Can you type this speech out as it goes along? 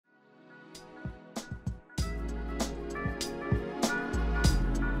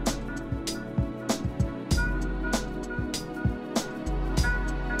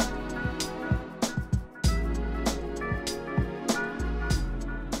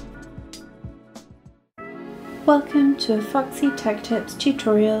Welcome to a Foxy Tech Tips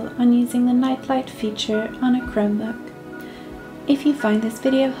tutorial on using the Nightlight feature on a Chromebook. If you find this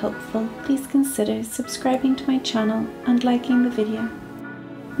video helpful, please consider subscribing to my channel and liking the video.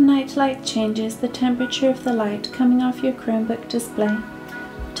 Nightlight changes the temperature of the light coming off your Chromebook display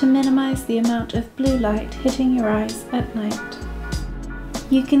to minimize the amount of blue light hitting your eyes at night.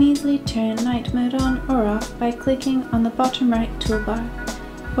 You can easily turn night mode on or off by clicking on the bottom right toolbar,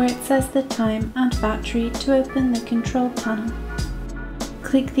 where it says the time and battery to open the control panel.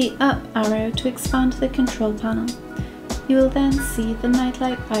 Click the up arrow to expand the control panel. You will then see the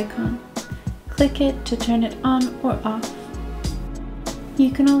Nightlight icon. Click it to turn it on or off.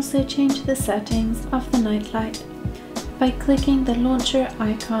 You can also change the settings of the Nightlight by clicking the launcher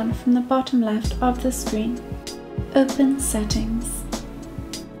icon from the bottom left of the screen. Open Settings.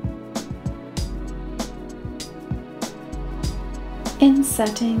 In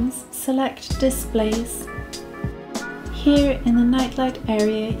Settings, select Displays. Here in the Nightlight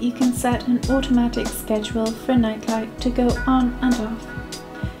area you can set an automatic schedule for Nightlight to go on and off.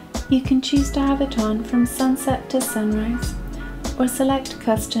 You can choose to have it on from sunset to sunrise, or select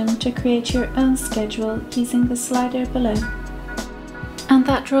Custom to create your own schedule using the slider below. And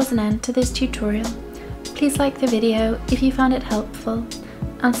that draws an end to this tutorial. Please like the video if you found it helpful,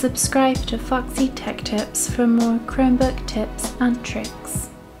 and subscribe to Foxy Tech Tips for more Chromebook tips and tricks.